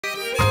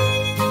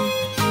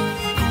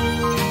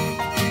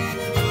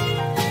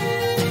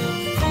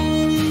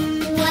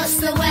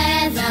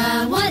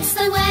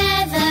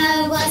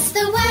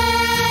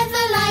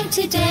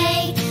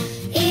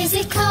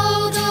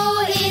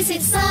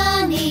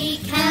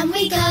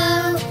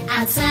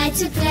outside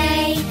to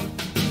play.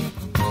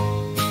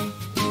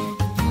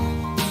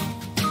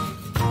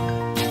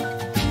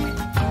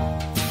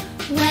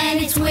 When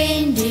it's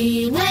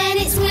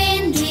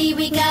windy,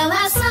 we go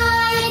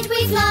outside,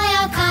 we fly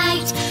our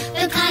kite.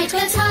 The kite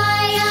goes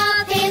high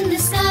up in the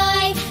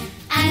sky,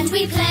 and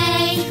we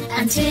play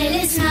until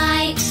it's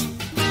night.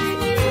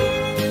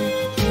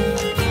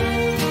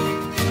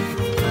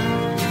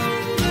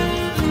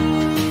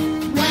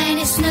 When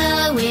it's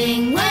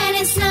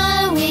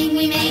snowing,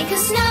 we make a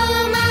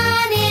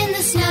snowman in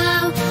the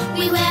snow.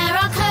 We wear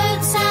our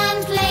coats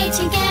and play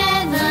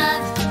together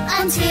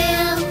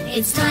until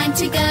it's time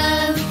to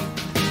go.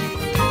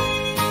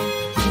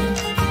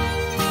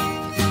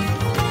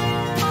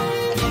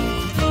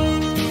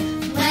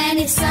 When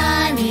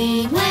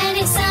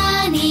it's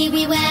sunny,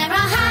 we wear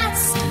our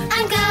hats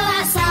and go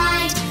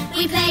outside.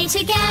 We play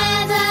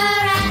together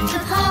at the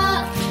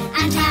park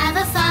and have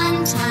a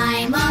fun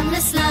time on the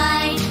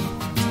slide.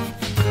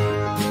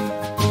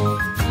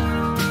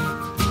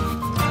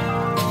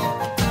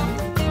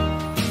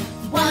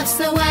 What's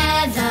the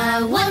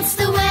weather? What's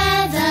the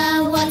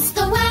weather? What's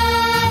the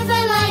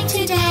weather like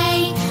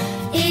today?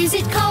 Is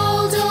it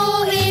cold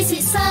or is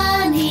it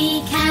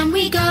sunny? Can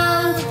we go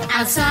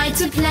outside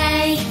to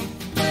play?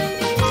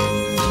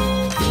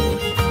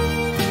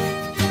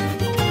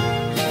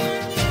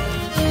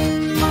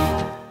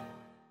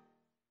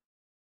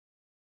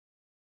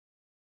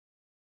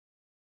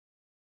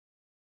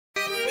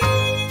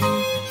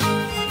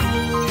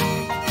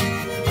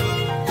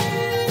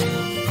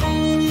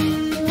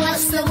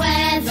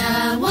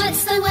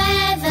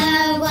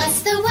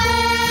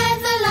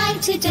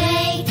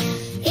 Today,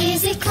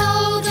 is it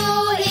cold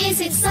or is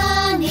it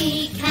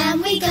sunny?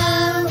 Can we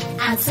go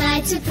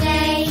outside to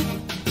play?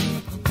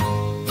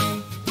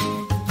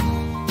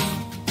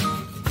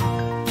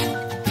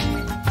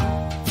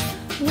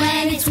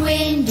 When it's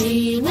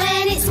windy,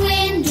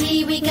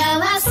 we go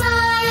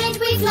outside,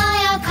 we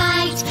fly our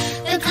kite.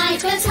 The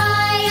kite goes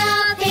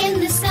high up in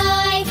the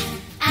sky,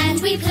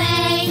 and we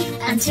play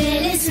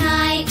until it's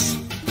night.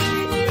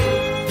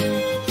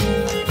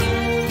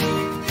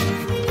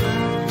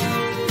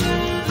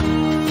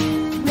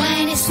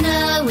 When it's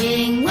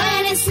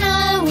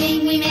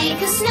snowing, we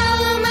make a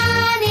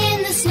snowman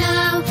in the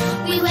snow.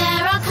 We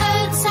wear our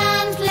coats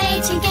and play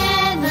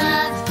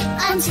together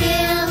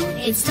until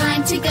it's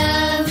time to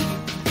go.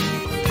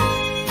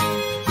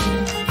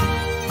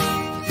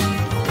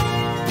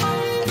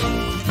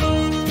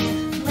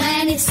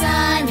 When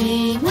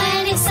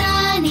it's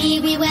sunny,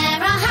 we wear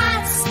our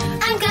hats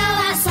and go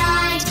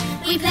outside.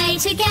 We play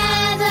together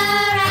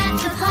at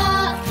the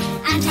park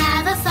and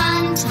have a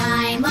fun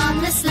time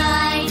on the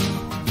slide.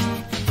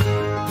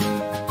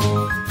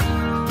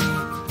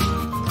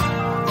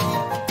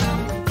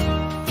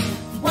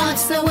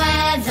 What's the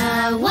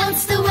weather?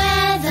 What's the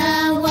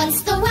weather?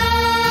 What's the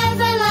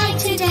weather like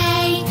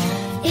today?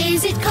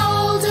 Is it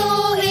cold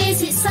or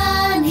is it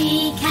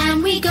sunny?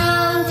 Can we go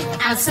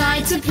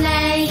outside to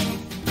play?